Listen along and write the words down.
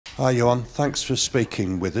Hi Johann, thanks for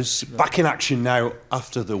speaking with us. Back in action now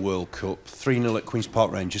after the World Cup, 3-0 at Queen's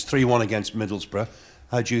Park Rangers, 3-1 against Middlesbrough.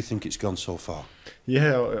 How do you think it's gone so far?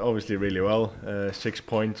 Yeah, obviously really well. 6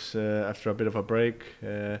 points after a bit of a break.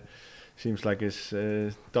 Seems like it's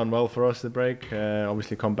done well for us, the break.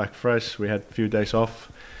 Obviously come back fresh, we had a few days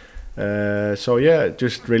off. So yeah,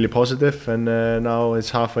 just really positive, and now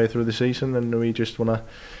it's halfway through the season and we just want to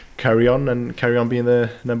carry on being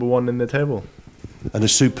the number one in the table. And a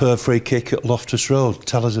superb free kick at Loftus Road.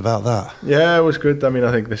 Tell us about that. Yeah, it was good. I mean,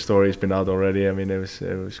 I think the story's been out already. I mean, it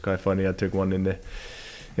was quite funny. I took one in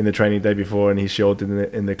the training day before, and he showed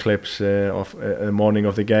in the clips of the morning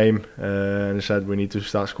of the game, and he said we need to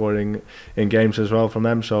start scoring in games as well from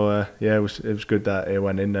them. So yeah, it was good that it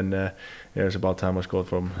went in, and yeah, it was about time I scored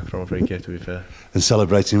from a free kick, to be fair. And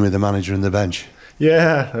celebrating with the manager and the bench.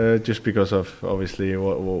 Yeah, just because of obviously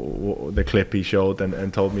what the clip he showed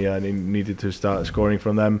and told me I needed to start scoring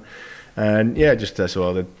from them, and yeah, just as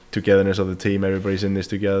well the togetherness of the team. Everybody's in this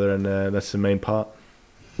together, and that's the main part.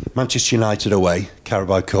 Manchester United away,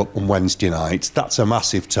 Carabao Cup on Wednesday night. That's a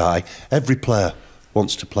massive tie. Every player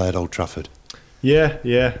wants to play at Old Trafford. Yeah,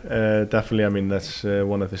 definitely. I mean, that's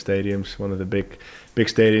one of the stadiums, one of the big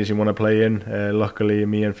stadiums you want to play in. Luckily,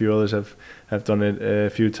 me and a few others have done it a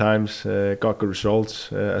few times, got good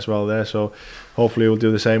results as well there. So hopefully we'll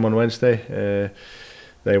do the same on Wednesday.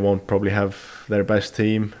 They won't probably have their best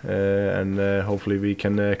team, and hopefully we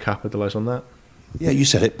can capitalise on that. Yeah, you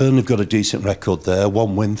said it. Burnley have got a decent record there.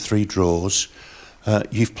 1 win, 3 draws.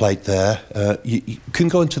 You've played there. You can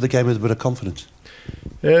go into the game with a bit of confidence.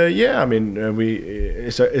 Yeah, I mean,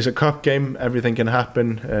 it's a cup game. Everything can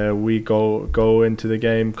happen. We go into the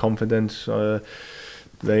game confidence.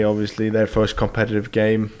 They obviously their first competitive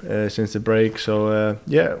game since the break. So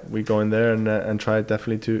yeah, we go in there and try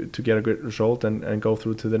definitely to get a good result and go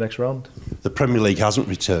through to the next round. The Premier League hasn't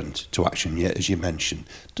returned to action yet, as you mentioned.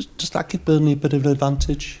 Does that give Burnley a bit of an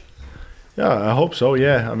advantage? Yeah, I hope so.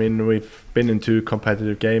 Yeah, I mean, we've been into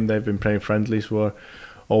competitive game. They've been playing friendlies. We're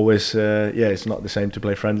always it's not the same to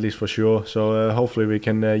play friendlies for sure. So hopefully we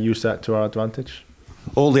can use that to our advantage.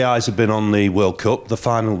 All the eyes have been on the World Cup. The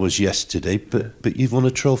final was yesterday, but you've won a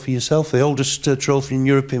trophy yourself, the oldest trophy in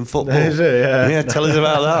European football. Is it? Yeah. Yeah, tell us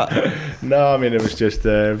about that. No, I mean, it was just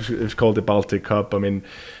it was called the Baltic Cup. I mean,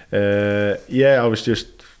 I was just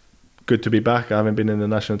good to be back. I haven't been in the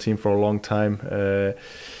national team for a long time.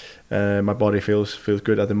 My body feels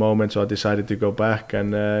good at the moment, so I decided to go back,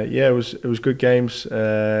 and it was good games.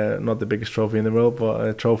 Not the biggest trophy in the world, but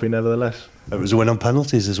a trophy nevertheless. It was a win on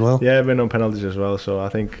penalties as well. Yeah, win on penalties as well. So I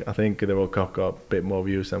think the World Cup got a bit more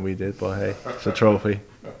views than we did, but hey, it's a trophy.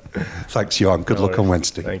 Thanks, Johann. Good luck on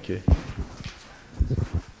Wednesday. Thank you.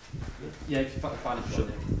 Yeah,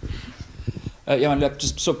 Johann,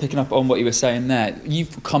 just sort of picking up on what you were saying there.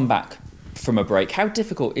 You've come back from a break. How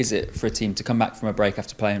difficult is it for a team to come back from a break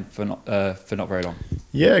after playing for not very long?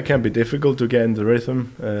 Yeah, it can be difficult to get in the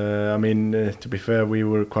rhythm. I mean, to be fair, we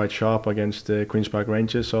were quite sharp against Queen's Park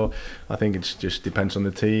Rangers, so I think it just depends on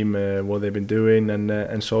the team, what they've been doing,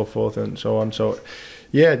 and so forth and so on. So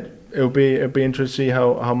yeah, it'll be interesting to see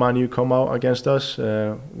how Man U come out against us.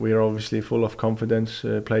 We are obviously full of confidence.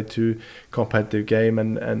 Played 2 competitive game,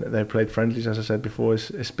 and they played friendlies, as I said before.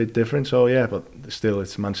 It's a bit different. So yeah, but still,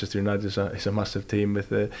 it's Manchester United. It's a massive team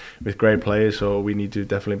with great players. So we need to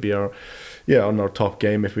definitely be on our top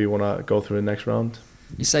game if we want to go through the next round.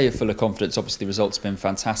 You say you're full of confidence. Obviously, the results have been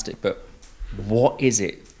fantastic, but what is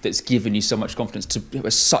it that's given you so much confidence to be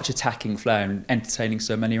such attacking flair and entertaining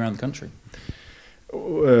so many around the country?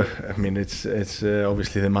 I mean, it's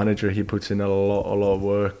obviously the manager. He puts in a lot of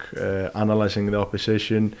work analysing the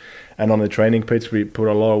opposition, and on the training pitch we put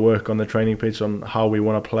a lot of work on the training pitch on how we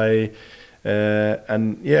want to play,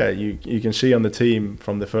 and yeah, you can see on the team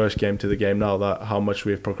from the first game to the game now that how much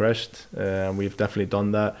we've progressed, and we've definitely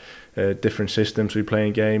done that. Different systems we play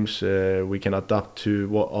in games, we can adapt to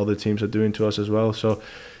what other teams are doing to us as well. So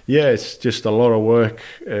yeah, it's just a lot of work,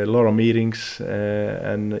 a lot of meetings,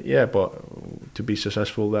 and yeah, but to be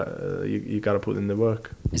successful, that you got to put in the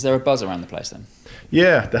work. Is there a buzz around the place then?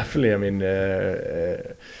 Yeah, definitely. I mean,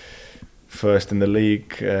 first in the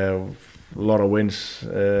league, a lot of wins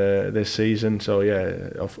this season. So yeah,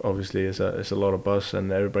 obviously it's a lot of buzz,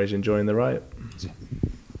 and everybody's enjoying the ride.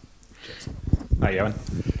 Hi, Johann.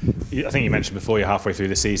 I think you mentioned before you're halfway through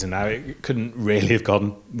the season now. It couldn't really have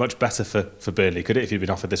gone much better for Burnley, could it? If you'd been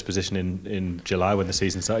offered this position in July when the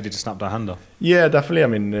season started, you just snapped our hand off. Yeah, definitely. I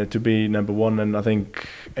mean, to be number one, and I think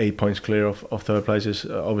 8 points clear of third place is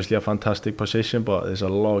obviously a fantastic position. But there's a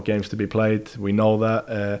lot of games to be played. We know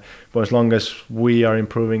that. But as long as we are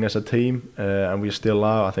improving as a team, and we still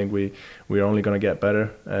are, I think we're only going to get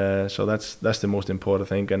better. So that's the most important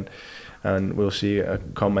thing. And we'll see a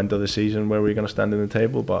comment of the season where we're going to stand in the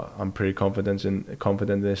table. But I'm pretty confident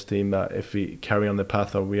in this team that if we carry on the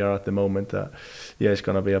path that we are at the moment, that it's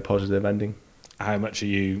going to be a positive ending. How much are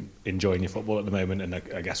you enjoying your football at the moment? And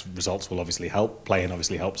I guess results will obviously help. Playing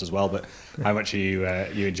obviously helps as well. But how much are you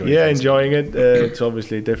enjoying? Yeah, enjoying it. It's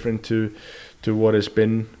obviously different to what it's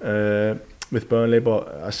been with Burnley, but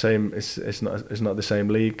it's not the same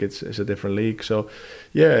league. It's a different league. So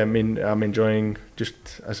yeah, I mean, I'm enjoying, just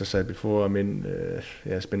as I said before. I mean,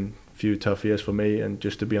 it's been a few tough years for me, and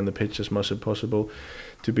just to be on the pitch as much as possible,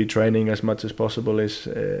 to be training as much as possible is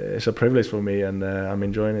a privilege for me, and I'm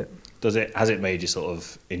enjoying it. Has it made you sort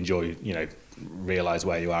of enjoy, realise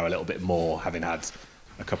where you are a little bit more, having had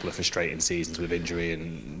a couple of frustrating seasons with injury,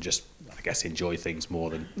 and just, I guess, enjoy things more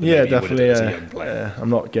than yeah, definitely. As a young player? I'm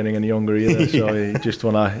not getting any younger either, so I just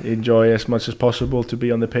want to enjoy as much as possible to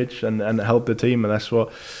be on the pitch and help the team, and that's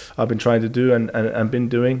what I've been trying to do and been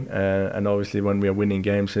doing. And obviously, when we're winning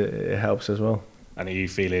games, it helps as well. And are you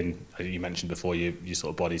feeling? You mentioned before, your sort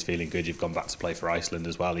of body's feeling good. You've gone back to play for Iceland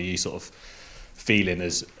as well. Are you sort of feeling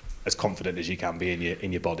as confident as you can be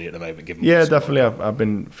in your body at the moment? Yeah, definitely. I've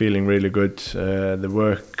been feeling really good. The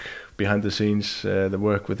work behind the scenes, the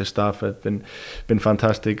work with the staff has been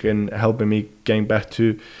fantastic in helping me getting back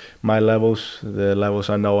to my levels, the levels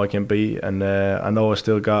I know I can be, and I know I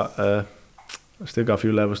still got a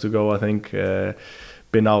few levels to go. I think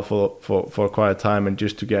been out for quite a time, and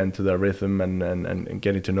just to get into the rhythm and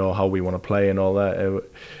getting to know how we want to play and all that.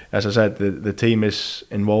 As I said, the team is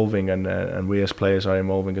evolving, and we as players are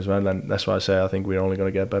evolving as well, and that's why I say I think we're only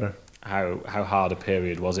going to get better. How hard a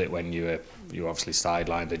period was it when you were obviously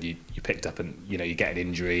sidelined and you picked up, and you get an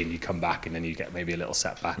injury and you come back and then you get maybe a little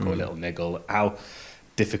setback or a little niggle? How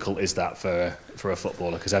difficult is that for a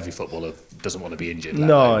footballer? Because every footballer doesn't want to be injured.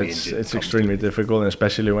 No, it's extremely difficult, and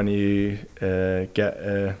especially when you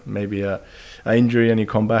get maybe a injury and you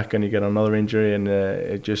come back and you get another injury, and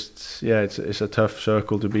it's a tough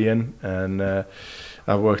circle to be in, and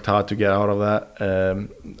I've worked hard to get out of that.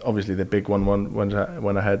 Obviously, the big one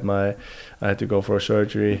when I had to go for a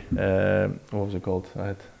surgery. What was it called?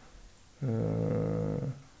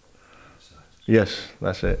 Yes,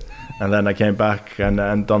 that's it. And then I came back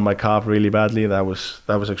and done my calf really badly. That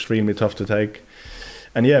was extremely tough to take.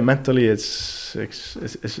 And yeah, mentally it's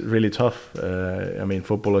really tough. I mean,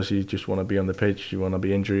 footballers, you just want to be on the pitch. You want to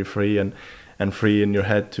be injury free and free in your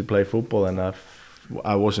head to play football. And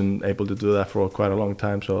I wasn't able to do that for quite a long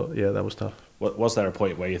time. So yeah, that was tough. Was there a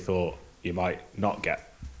point where you thought you might not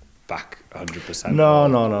get back 100%?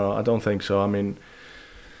 No, I don't think so. I mean,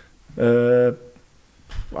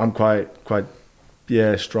 I'm quite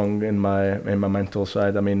strong in my mental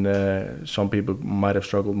side. I mean, some people might have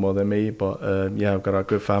struggled more than me, but I've got a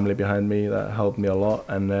good family behind me that helped me a lot,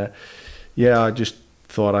 and I just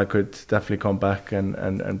thought I could definitely come back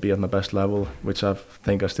and be at my best level, which I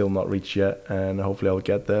think I still not reached yet, and hopefully I'll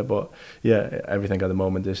get there. But yeah, everything at the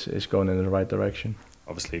moment is going in the right direction.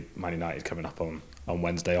 Obviously, Man United coming up on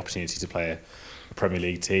Wednesday, opportunity to play a Premier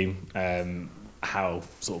League team. How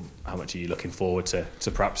much are you looking forward to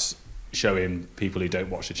perhaps showing people who don't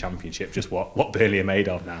watch the Championship just what Burnley are made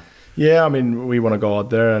of now? Yeah, I mean, we want to go out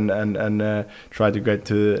there and try to get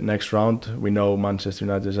to the next round. We know Manchester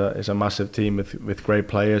United is a massive team with great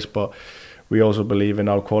players, but we also believe in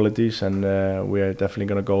our qualities, and we are definitely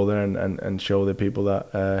going to go there and show the people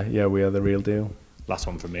that we are the real deal. Last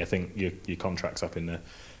one from me. I think your contract's up in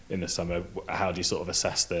the summer. How do you sort of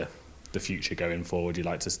assess the future going forwuld? You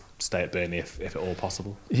like to stay at Burnley if at all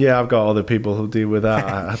possible? Yeah, I've got other people who deal with that.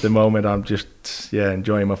 At the moment, I'm just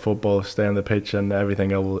enjoying my football, stay on the pitch, and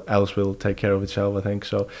everything else will take care of itself, I think.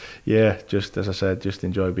 So just as I said, just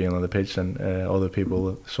enjoy being on the pitch, and other people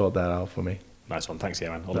will sort that out for me. Nice one. Thanks,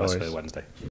 Johann. All the best for Wednesday.